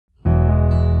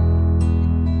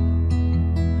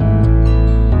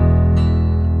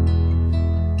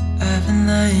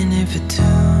lying here for too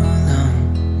long.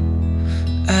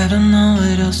 I don't know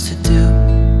what else to do.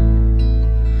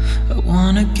 I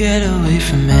wanna get away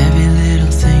from every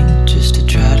little thing just to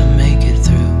try to make it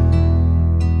through.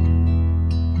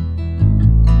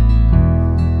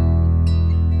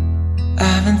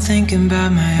 I've been thinking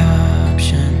about my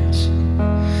options,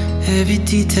 every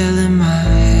detail in my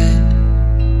head,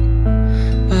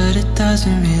 but it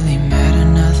doesn't really matter,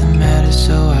 nothing matters,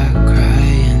 so I cry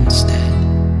instead.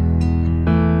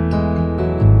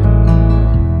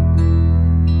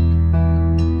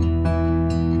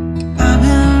 I've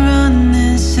been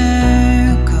running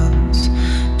circles,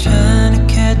 trying to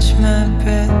catch my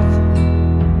breath.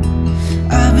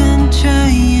 I've been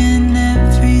trying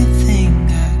everything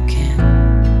I can,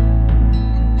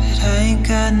 but I ain't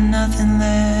got nothing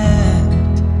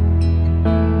left.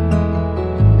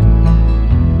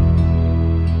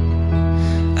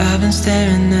 I've been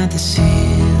staring at the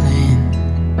ceiling,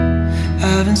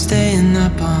 I've been staying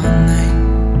up all night.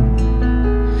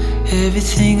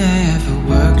 Everything I ever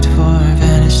worked for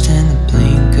vanished in the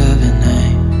blink of an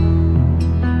eye.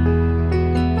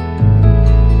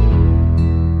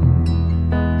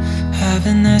 I've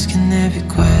been asking every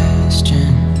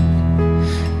question,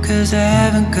 'cause I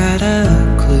haven't got a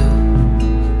clue.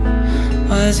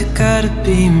 Why's it gotta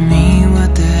be me?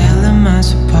 What the hell am I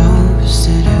supposed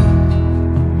to do?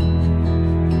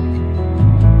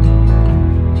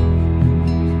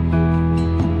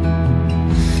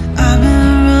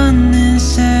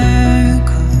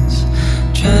 Circles,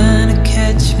 trying to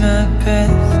catch my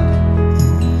breath.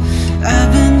 I've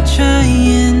been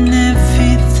trying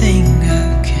everything I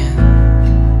can,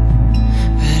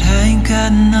 but I ain't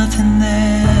got nothing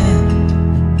left.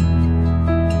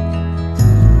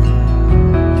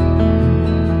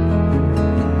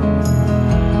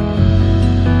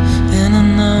 And I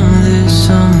know there's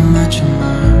so much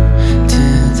more to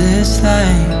this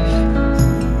life,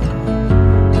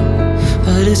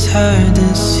 but it's hard to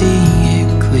see it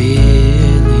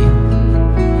clearly.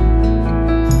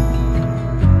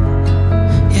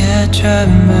 Yeah, I try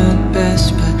my best,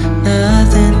 but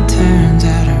nothing turns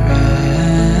out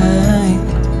right.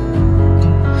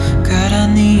 God, I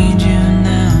need you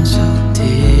now so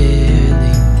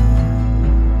dearly,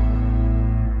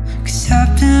 'cause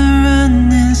I've been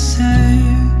running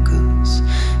circles,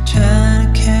 trying to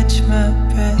catch my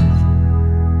breath.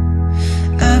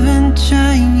 I've been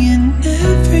trying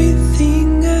everything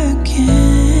I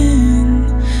can,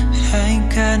 but I ain't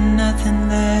got nothing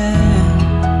left.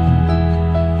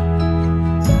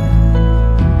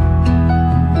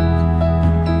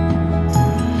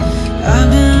 I've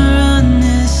been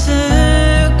running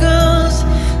circles,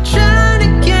 trying to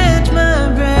catch my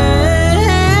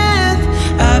breath.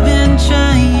 I've been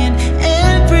trying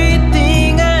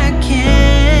everything I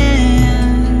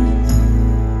can,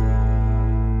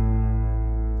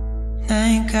 I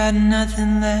ain't got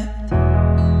nothing left.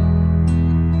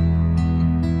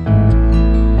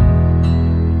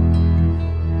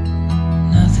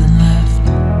 Nothing left.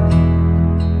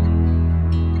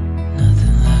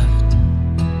 Nothing left.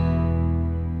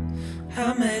 I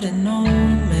made an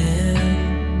old man.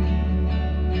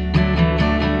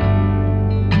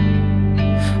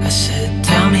 I said,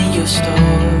 tell me your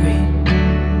story.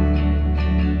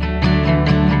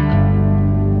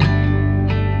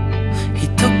 He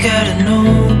took out an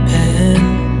old pen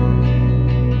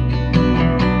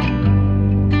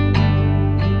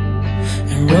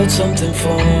and wrote something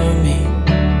for me.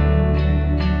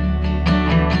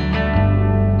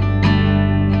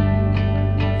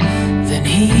 Then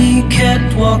he kept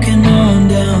walking on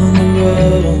down the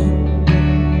road,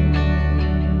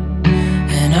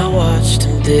 and I watched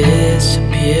him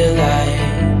disappear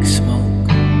like smoke.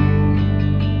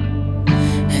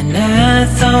 And I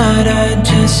thought I'd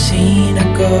just seen a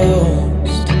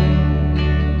ghost.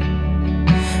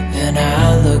 Then I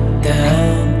looked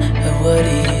down at what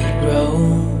he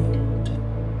wrote.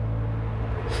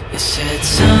 It said,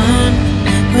 son,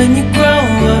 when you grow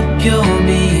up you'll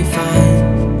be fine.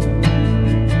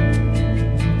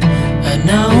 I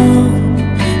know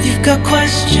you've got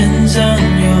questions on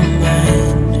your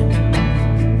mind.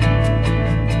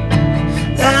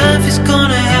 Life is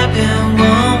gonna happen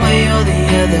one way or the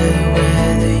other,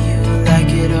 whether you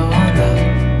like it or not.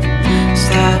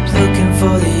 Stop looking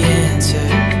for the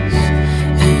answers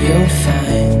and you'll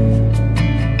find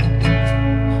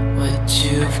what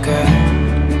you've got.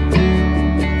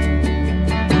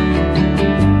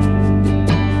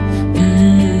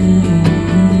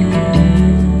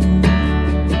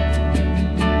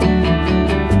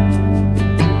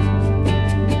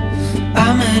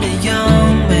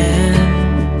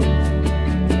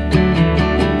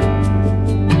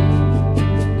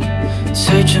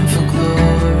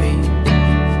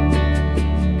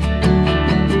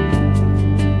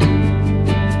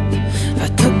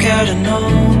 heart and open,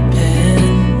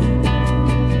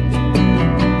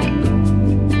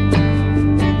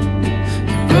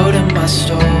 and wrote in my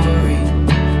story.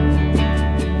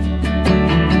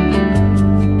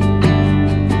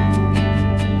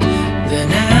 Then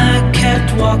I kept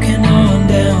walking on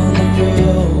down the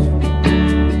road.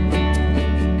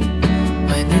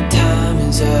 When your time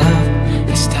is up,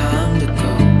 it's time to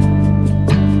go.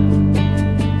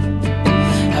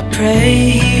 I pray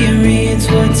he reads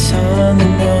what's on the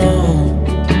note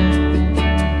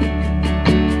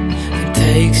and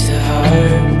takes to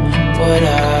heart what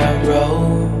I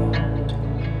wrote.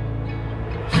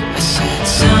 I said,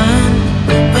 son,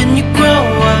 when you grow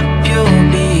up you'll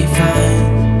be fine.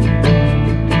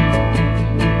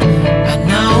 I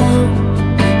know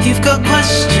you've got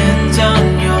questions on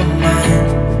your mind.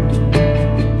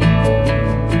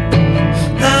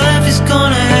 Life is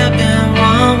gonna happen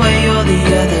one way or the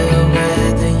other,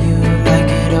 whether you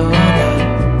like it or not.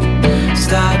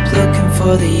 Stop looking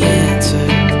for the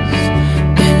answers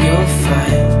and you'll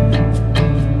find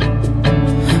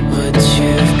what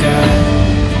you've got.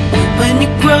 When you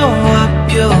grow up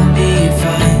you'll be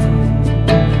fine.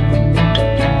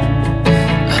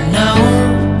 I know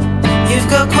you've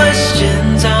got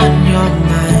questions on your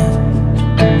mind.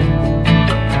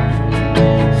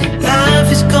 Life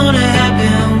is gonna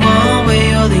happen one way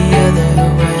or the other,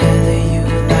 whether you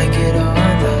like it or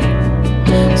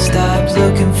not. Stop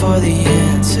looking for the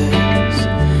answers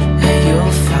and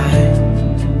you'll find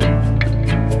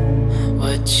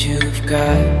what you've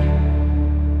got.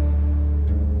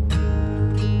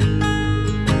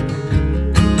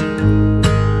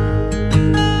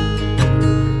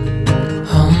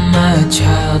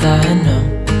 Child, I know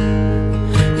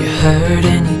you're hurt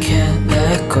and you can't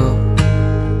let go.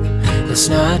 It's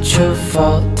not your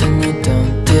fault and you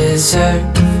don't deserve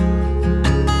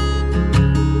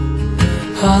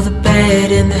all the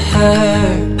bad and the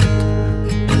hurt.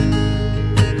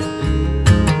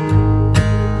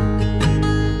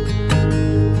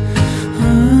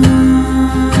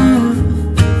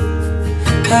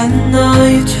 I know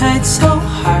you tried so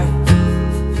hard.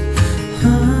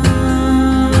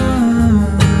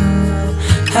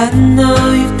 I know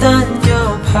you've done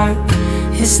your part.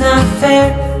 It's not fair.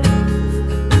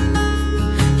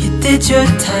 You did your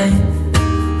time.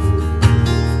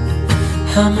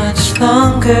 How much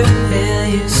longer will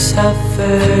you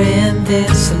suffer in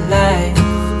this life?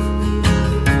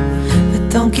 But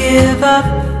don't give up.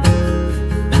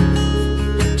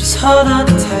 Just hold on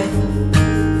tight.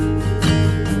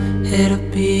 It'll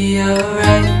be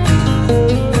alright.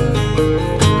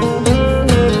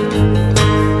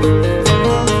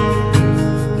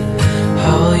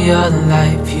 Your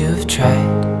life you've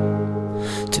tried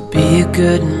to be a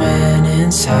good man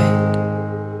inside.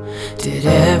 Did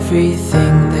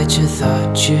everything that you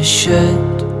thought you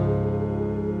should.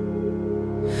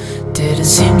 Didn't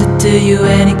seem to do you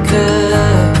any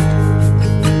good.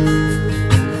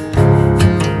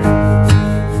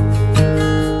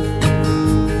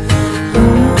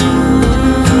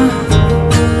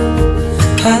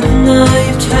 I know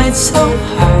you've tried so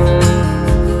hard.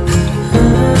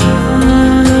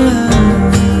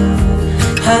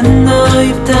 I know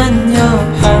you've done your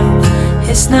part.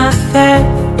 It's not fair.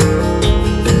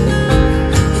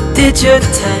 You did your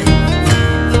time.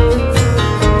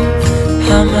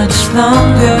 How much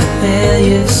longer will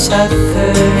you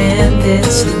suffer in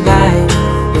this life?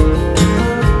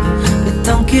 But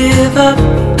don't give up.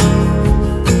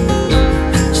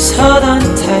 Just hold on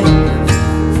tight.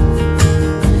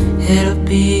 It'll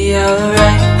be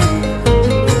alright.